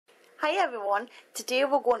Hi everyone, today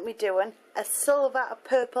we're going to be doing a silver, a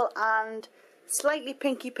purple and slightly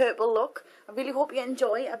pinky purple look. I really hope you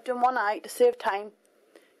enjoy. I've done one eye to save time.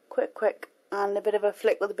 Quick and a bit of a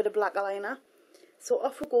flick with a bit of black eyeliner. So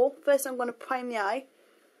off we go. First I'm going to prime the eye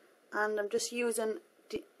and I'm just using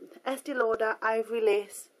the Estee Lauder Ivory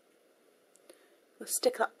Lace. We'll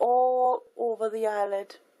stick that all over the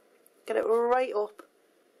eyelid. Get it right up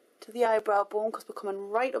to the eyebrow bone because we're coming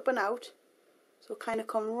right up and out. So kind of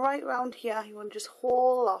come right round here. You want just a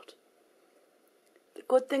whole lot. The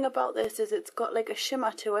good thing about this is it's got like a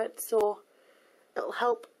shimmer to it, so it'll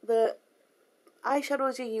help the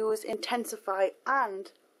eyeshadows you use intensify,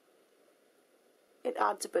 and it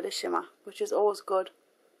adds a bit of shimmer, which is always good.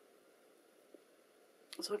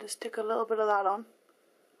 So just stick a little bit of that on.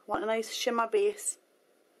 I want a nice shimmer base.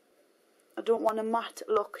 I don't want a matte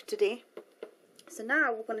look today. So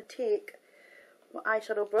now we're going to take my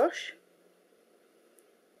eyeshadow brush.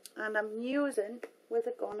 And I'm using, with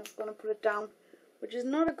it gone, I'm going to put it down, which is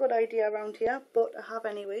not a good idea around here, but I have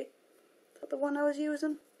anyway. Is that the one I was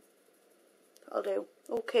using? That'll do.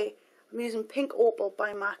 Okay, I'm using Pink Opal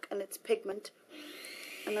by MAC and it's pigment.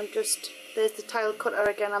 And I'm just, there's the tile cutter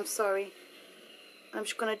again, I'm sorry. I'm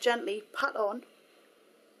just going to gently pat on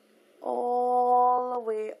all the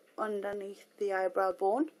way underneath the eyebrow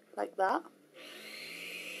bone, like that.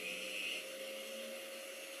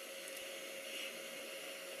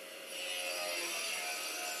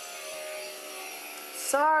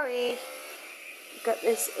 Sorry, get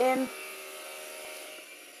this in.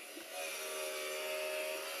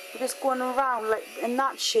 We're just going around like in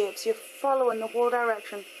that shape, so you're following the whole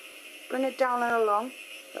direction. Bring it down and along,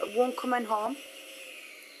 it won't come in harm.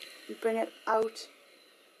 And bring it out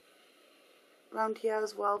around here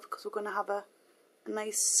as well, because we're going to have a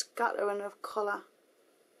nice scattering of colour.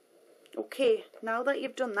 Okay, now that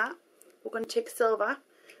you've done that, we're going to take silver,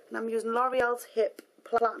 and I'm using L'Oreal's Hip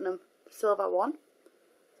Platinum Silver one.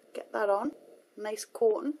 Get that on, nice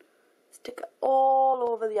coating, stick it all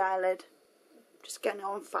over the eyelid. Just getting it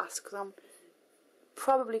on fast because I'm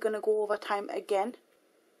probably going to go over time again,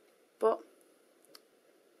 but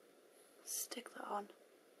stick that on.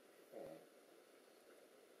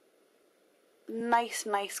 Nice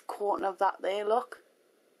coating of that there, look.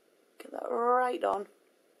 Get that right on,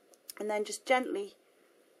 and then just gently,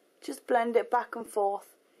 just blend it back and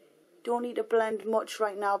forth. Don't need to blend much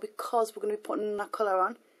right now because we're going to be putting that colour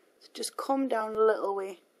on. So just come down a little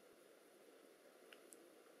way.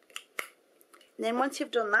 And then once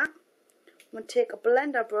you've done that, I'm going to take a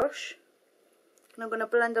blender brush and I'm going to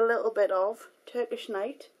blend a little bit of Turkish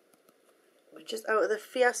Night, which is out of the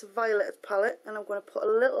Fierce Violet palette, and I'm going to put a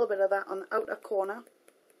little bit of that on the outer corner.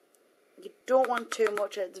 You don't want too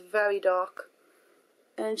much, it's very dark.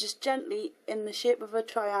 And then just gently, in the shape of a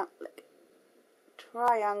triangle,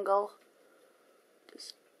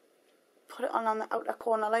 just put it on the outer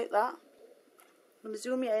corner like that. I'm going to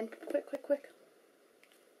zoom you in. Quick.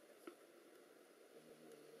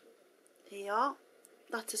 There you are.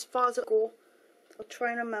 That's as far as it goes. So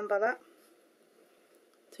try and remember that.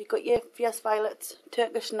 So you've got your Fierce Violets,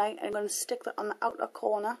 Turkish Night, and I'm going to stick that on the outer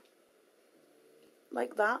corner.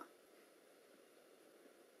 Like that.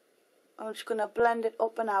 I'm just going to blend it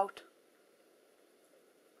up and out.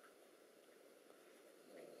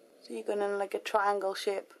 So you're going in like a triangle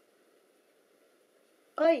shape.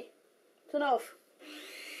 Oi! It's enough.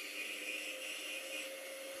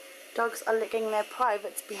 Dogs are licking their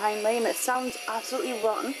privates behind me and it sounds absolutely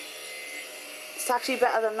rotten. It's actually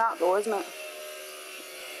better than that though, isn't it?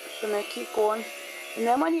 So I'm going to keep going. And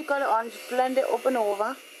then when you've got it on, just blend it up and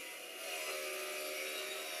over.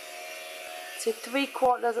 So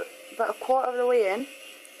about a quarter of the way in.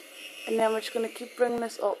 And then we're just going to keep bringing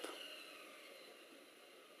this up.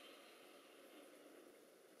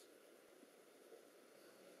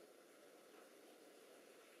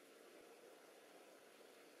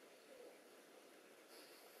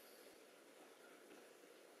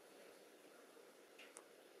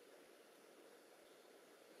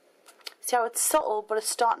 See how it's subtle, but it's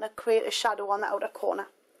starting to create a shadow on the outer corner.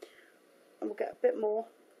 And we'll get a bit more.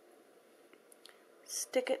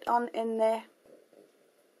 Stick it on in there.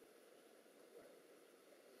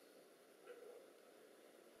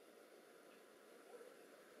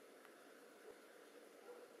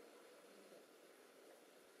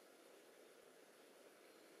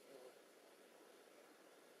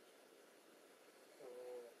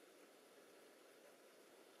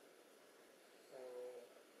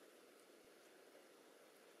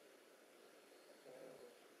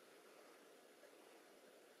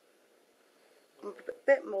 A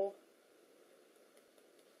bit more,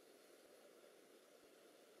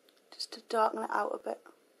 just to darken it out a bit.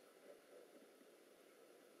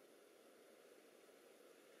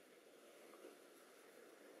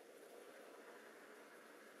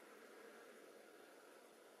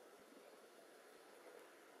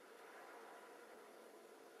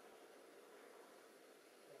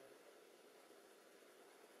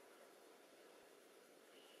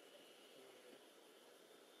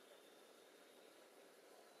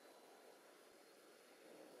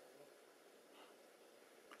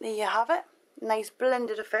 there you have it. Nice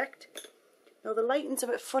blended effect. Now the lighting's a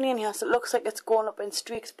bit funny in here, so it looks like it's going up in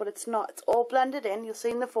streaks, but it's not. It's all blended in. You'll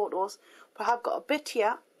see in the photos. But I've got a bit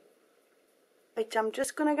here, which I'm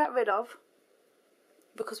just going to get rid of,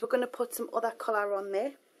 because we're going to put some other colour on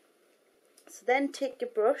there. So then take your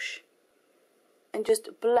brush and just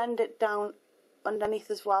blend it down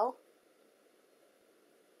underneath as well.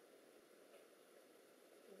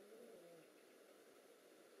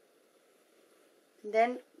 And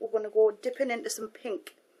then we're going to go dipping into some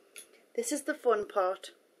pink. This is the fun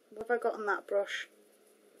part. What have I got on that brush?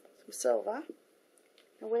 Some silver.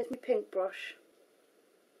 Now where's my pink brush?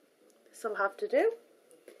 This will have to do.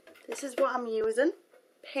 This is what I'm using.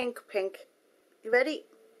 Pink. You ready?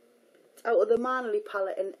 It's out of the Manly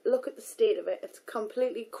palette, and look at the state of it. It's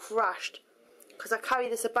completely crashed, because I carry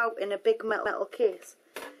this about in a big metal case,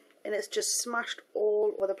 and it's just smashed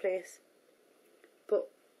all over the place. But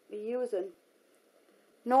we're using...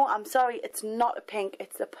 No, I'm sorry, it's not a pink,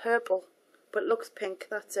 it's a purple, but it looks pink,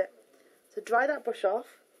 that's it. So dry that brush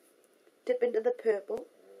off, dip into the purple,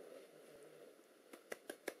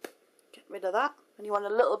 get rid of that, and you want a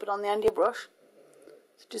little bit on the end of your brush.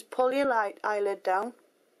 So just pull your eyelid down,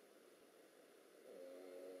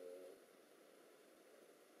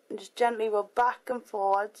 and just gently rub back and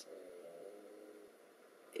forwards.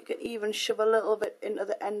 You can even shove a little bit into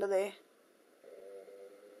the end of there.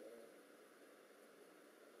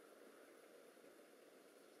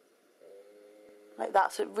 Like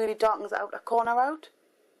that, so it really darkens the outer corner out.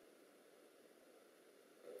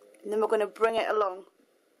 And then we're going to bring it along.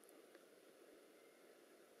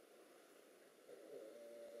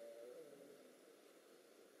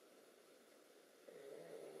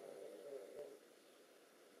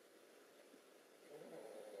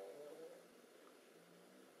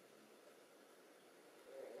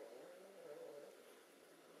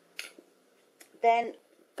 Then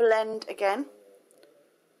blend again.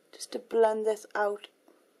 Just to blend this out.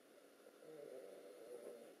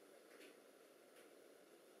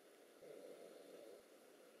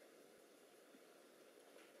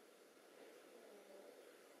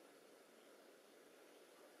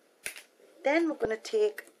 Then we're going to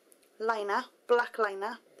take liner, black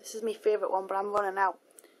liner. This is my favourite one, but I'm running out.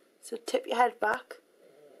 So tip your head back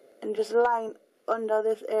and just line under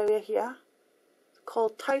this area here. It's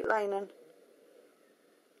called tight lining.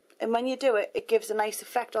 And when you do it, it gives a nice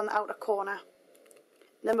effect on the outer corner.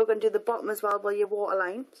 And then we're going to do the bottom as well by your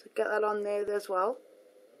waterline. So get that on there as well.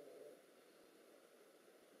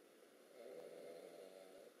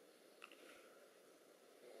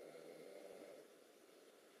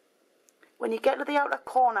 When you get to the outer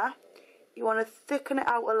corner, you want to thicken it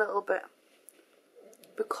out a little bit,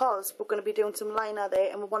 because we're going to be doing some liner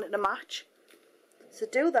there and we want it to match. So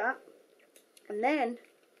do that, and then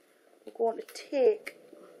we're going to take...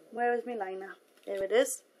 Where is my liner? There it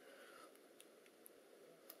is.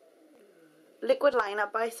 Liquid liner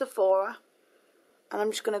by Sephora. And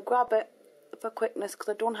I'm just going to grab it for quickness, because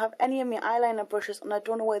I don't have any of my eyeliner brushes and I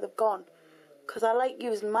don't know where they've gone. Because I like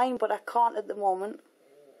using mine, but I can't at the moment.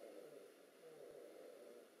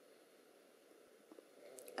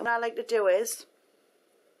 And what I like to do is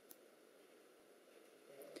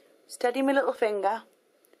steady my little finger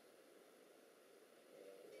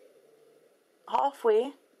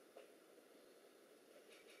halfway,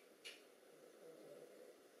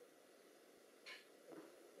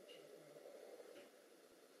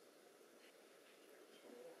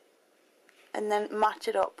 and then match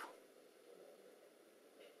it up.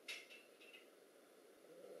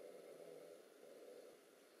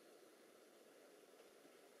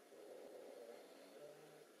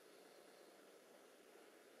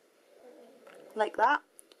 Like that.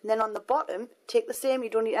 And then on the bottom, take the same, you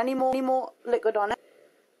don't need any more liquid on it.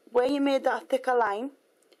 Where you made that thicker line,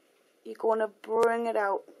 you're going to bring it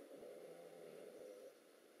out.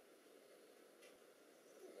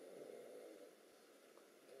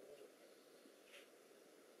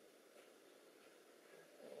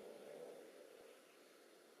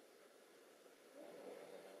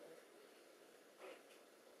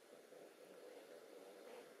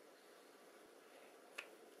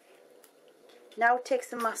 Now take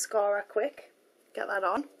some mascara quick, get that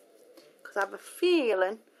on, because I have a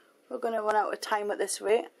feeling we're going to run out of time at this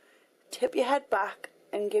rate. Tip your head back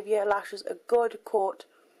and give your lashes a good coat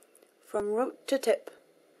from root to tip.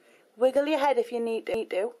 Wiggle your head if you need to.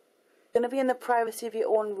 You're going to be in the privacy of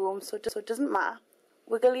your own room, so it doesn't matter.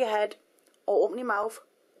 Wiggle your head or open your mouth.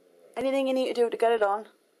 Anything you need to do to get it on.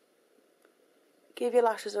 Give your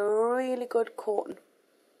lashes a really good coating.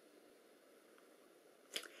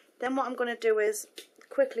 Then what I'm going to do is,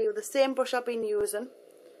 quickly with the same brush I've been using,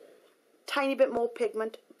 tiny bit more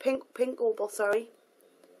pigment, pink opal, sorry.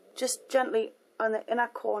 Just gently on the inner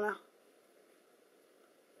corner.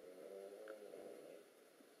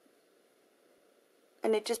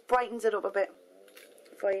 And it just brightens it up a bit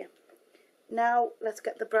for you. Now let's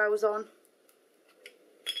get the brows on.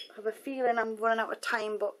 I have a feeling I'm running out of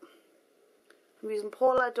time, but I'm using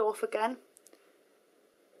Paula Dorf again.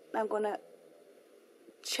 I'm going to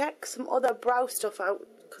check some other brow stuff out,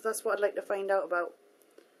 because that's what I'd like to find out about.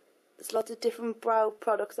 There's lots of different brow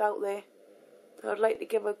products out there that I'd like to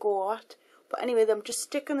give a go at. But anyway, I'm just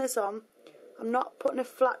sticking this on. I'm not putting it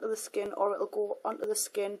flat to the skin, or it'll go onto the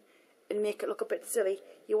skin and make it look a bit silly.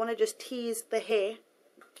 You want to just tease the hair.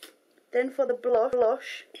 Then for the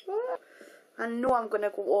blush, I know I'm going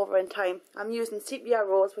to go over in time. I'm using Sepia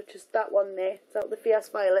Rose, which is that one there. It's out the Fierce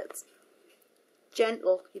Violets.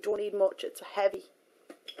 Gentle, you don't need much, it's heavy.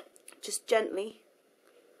 Just gently,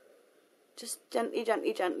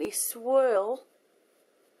 gently swirl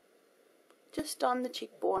just on the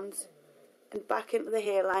cheekbones and back into the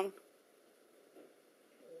hairline.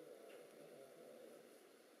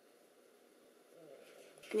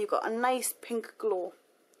 And you've got a nice pink glow.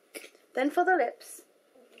 Then for the lips,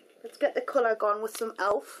 let's get the colour gone with some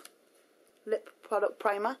e.l.f. lip product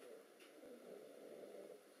primer.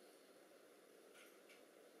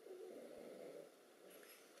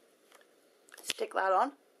 Stick that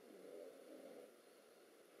on.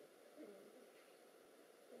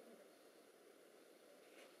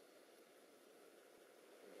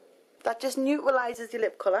 That just neutralises your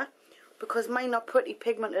lip colour, because mine are pretty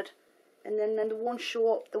pigmented, and then they won't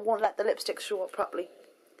show up, they won't let the lipstick show up properly.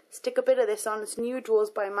 Stick a bit of this on. It's Nude Rose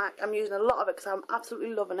by MAC. I'm using a lot of it because I'm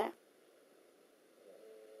absolutely loving it.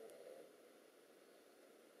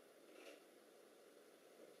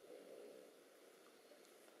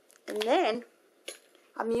 And then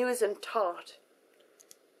I'm using Tarte,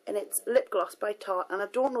 and it's lip gloss by Tarte, and I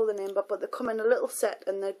don't know the name, but they come in a little set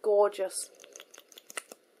and they're gorgeous.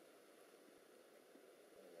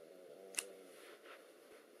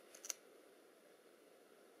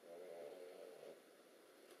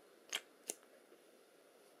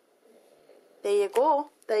 There you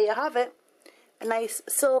go, there you have it. A nice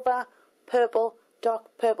silver, purple,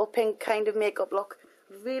 dark purple pink kind of makeup look.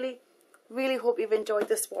 Really hope you've enjoyed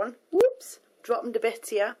this one. Whoops, dropping to bits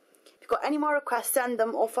here. If you've got any more requests, send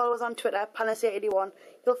them, or follow us on Twitter, Hia Everyone.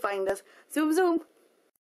 You'll find us. Zoom zoom.